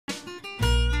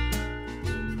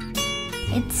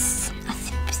It's a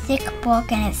thick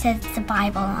book and it says the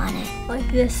Bible on it.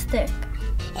 Like this thick.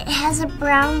 It has a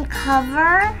brown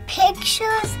cover.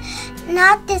 Pictures,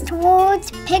 not just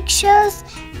words, pictures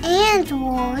and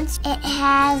words. It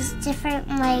has different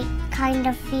kind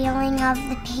of feeling of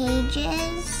the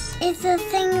pages. It's a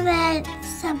thing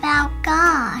that's about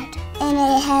God. And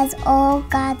it has all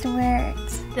God's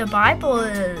words. The Bible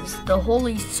is the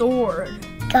holy sword.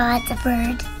 God's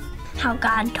word. How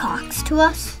God talks to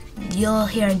us. You'll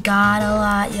hear God a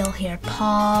lot, you'll hear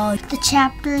Paul. The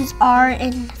chapters are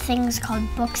in things called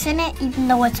books in it, even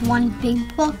though it's one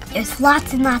big book. There's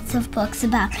lots and lots of books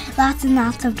about lots and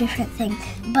lots of different things,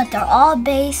 but they're all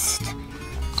based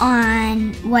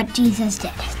on what Jesus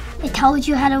did. It tells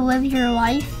you how to live your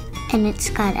life, and it's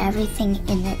got everything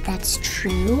in it that's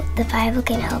true. The Bible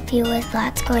can help you with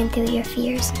lots going through your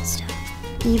fears and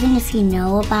stuff. Even if you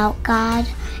know about God,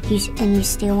 and you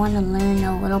still want to learn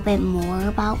a little bit more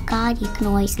about God, you can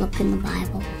always look in the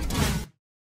Bible.